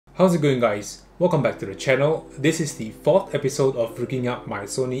How's it going, guys? Welcome back to the channel. This is the 4th episode of rigging up my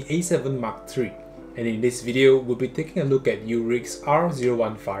Sony a7 Mark III, and in this video we'll be taking a look at Uurig's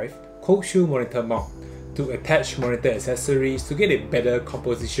R015 cold shoe monitor mount to attach monitor accessories to get a better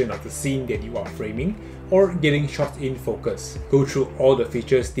composition of the scene that you are framing or getting shots in focus. Go through all the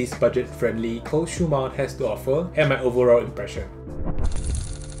features this budget-friendly cold shoe mount has to offer and my overall impression.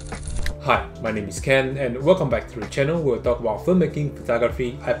 Hi, my name is Ken and welcome back to the channel where we'll talk about filmmaking,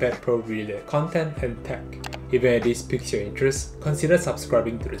 photography, iPad Pro related content and tech. If any of this piques your interest, consider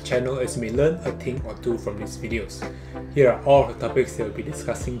subscribing to the channel as you may learn a thing or two from these videos. Here are all the topics that we'll be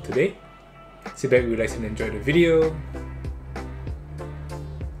discussing today. Sit back, relax and enjoy the video.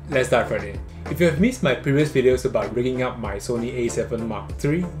 Let's dive right in. If you have missed my previous videos about rigging up my Sony a7 Mark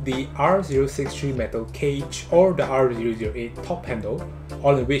III, the R063 metal cage or the R008 top handle,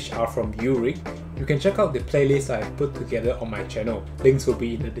 all of which are from Uurig, you can check out the playlist I have put together on my channel. Links will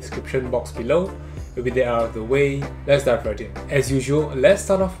be in the description box below. With that out of the way, let's dive right in. As usual, let's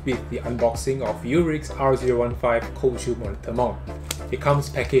start off with the unboxing of Uurig's R015 cold shoe monitor mount. It comes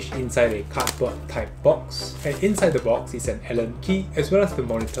packaged inside a cardboard type box, and inside the box is an Allen key as well as the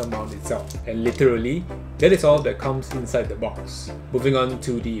monitor mount itself. And literally, that is all that comes inside the box. Moving on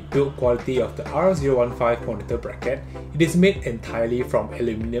to the build quality of the R015 monitor bracket, it is made entirely from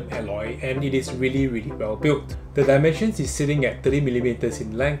aluminum alloy and it is really well built. The dimensions is sitting at 30mm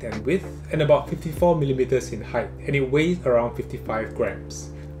in length and width and about 54mm in height, and it weighs around 55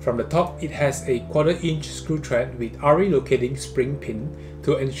 grams. From the top, it has a 1/4 inch screw thread with Arri locating spring pin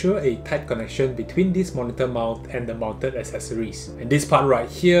to ensure a tight connection between this monitor mount and the mounted accessories. And this part right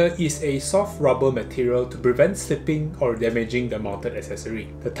here is a soft rubber material to prevent slipping or damaging the mounted accessory.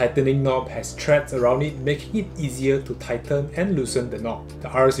 The tightening knob has threads around it, making it easier to tighten and loosen the knob. The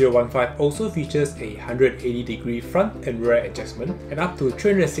R015 also features a 180-degree front and rear adjustment and up to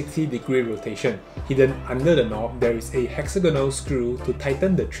 360-degree rotation. Hidden under the knob, there is a hexagonal screw to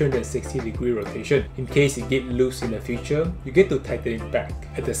tighten the 360-degree rotation. In case it gets loose in the future, you get to tighten it back.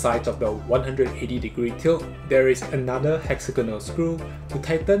 At the side of the 180-degree tilt, there is another hexagonal screw to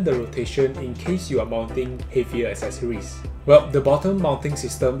tighten the rotation in case you are mounting heavier accessories. Well, the bottom mounting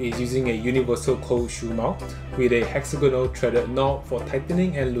system is using a universal cold shoe mount with a hexagonal threaded knob for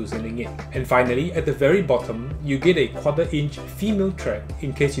tightening and loosening it. And finally, at the very bottom, you get a 1/4 inch female thread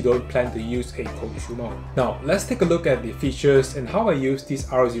in case you don't plan to use a cold shoe mount. Now, let's take a look at the features and how I use this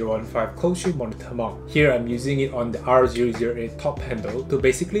R015 cold shoe monitor mount. Here I'm using it on the R008 top handle to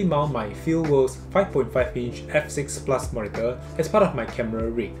basically mount my Fieldworks 5.5 inch f6 Plus monitor as part of my camera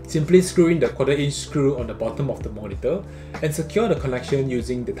rig. Simply screw in the 1/4 inch screw on the bottom of the monitor and secure the connection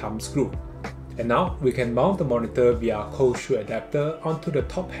using the thumb screw. And now we can mount the monitor via cold shoe adapter onto the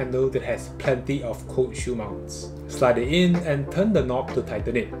top handle that has plenty of cold shoe mounts. Slide it in and turn the knob to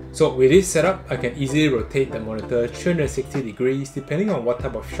tighten it. So with this setup, I can easily rotate the monitor 360 degrees depending on what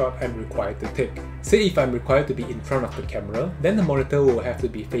type of shot I'm required to take. Say if I'm required to be in front of the camera, then the monitor will have to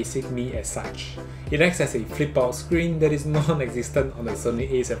be facing me as such. It acts as a flip-out screen that is non-existent on the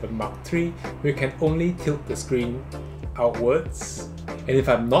Sony a7 Mark III, where you can only tilt the screen outwards. And if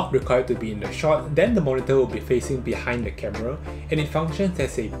I'm not required to be in the shot, then the monitor will be facing behind the camera and it functions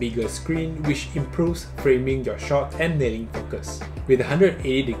as a bigger screen which improves framing your shot and nailing focus. With a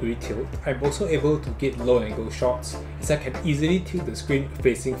 180-degree tilt, I'm also able to get low angle shots as I can easily tilt the screen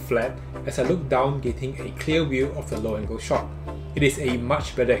facing flat as I look down, getting a clear view of the low angle shot. It is a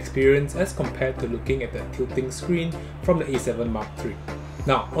much better experience as compared to looking at the tilting screen from the a7 Mark III.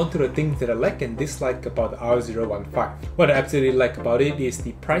 Now, onto the things that I like and dislike about the R015. What I absolutely like about it is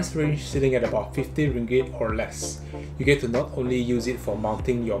the price range sitting at about 50 ringgit or less. You get to not only use it for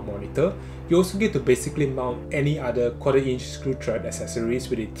mounting your monitor, you also get to basically mount any other 1/4 inch screw thread accessories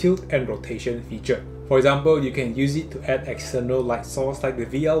with a tilt and rotation feature. For example, you can use it to add external light source like the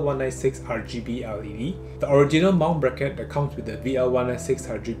VL196 RGB LED. The original mount bracket that comes with the VL196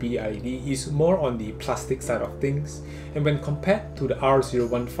 RGB LED is more on the plastic side of things, and when compared to the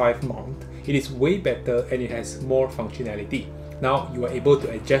R015 mount, it is way better and it has more functionality. Now you are able to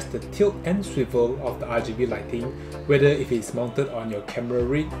adjust the tilt and swivel of the RGB lighting, whether if it is mounted on your camera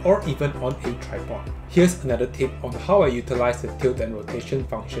rig or even on a tripod. Here's another tip on how I utilize the tilt and rotation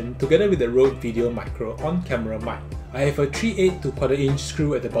function together with the Rode Video Micro on camera mic. I have a 3/8 to 1/4 inch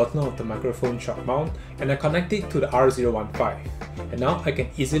screw at the bottom of the microphone shock mount and I connect it to the R015. And now I can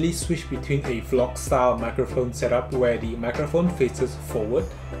easily switch between a vlog style microphone setup where the microphone faces forward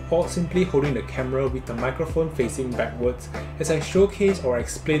or simply holding the camera with the microphone facing backwards as I showcase or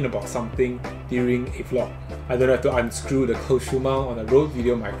explain about something during a vlog. I don't have to unscrew the cold shoe mount on the Rode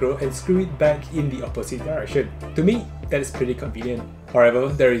Video Micro and screw it back in the opposite direction. To me, that is pretty convenient. However,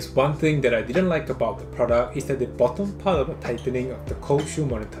 there is one thing that I didn't like about the product is that the bottom part of the tightening of the cold shoe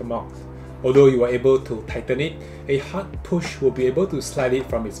monitor mount. Although you are able to tighten it, a hard push will be able to slide it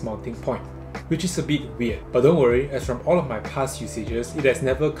from its mounting point, which is a bit weird. But don't worry, as from all of my past usages, it has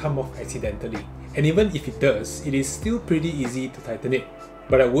never come off accidentally. And even if it does, it is still pretty easy to tighten it.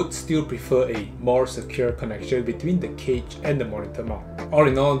 But I would still prefer a more secure connection between the cage and the monitor mount. All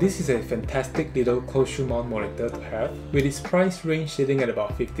in all, this is a fantastic little closed shoe mount monitor to have, with its price range sitting at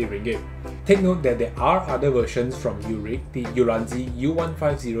about 50 ringgit. Take note that there are other versions from Uurig, the Ulanzi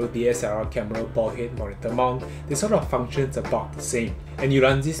U150 DSLR camera ball head monitor mount that sort of functions about the same, and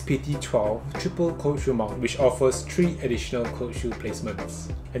Ulanzi's PT12 triple closed shoe mount, which offers 3 additional closed shoe placements.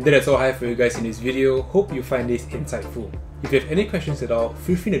 And that is all I have for you guys in this video. Hope you find this insightful. If you have any questions at all,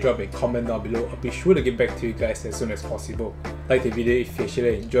 feel free to drop a comment down below. I'll be sure to get back to you guys as soon as possible. Like the video if you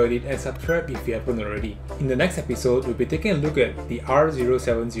actually enjoyed it, and subscribe if you haven't already. In the next episode, we'll be taking a look at the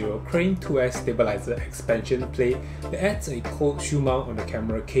R070 Crane 2S Stabilizer Expansion Plate that adds a cold shoe mount on the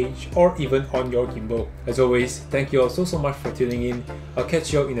camera cage or even on your gimbal. As always, thank you all so much for tuning in. I'll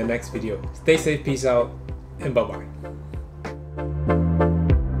catch you all in the next video. Stay safe, peace out, and bye bye.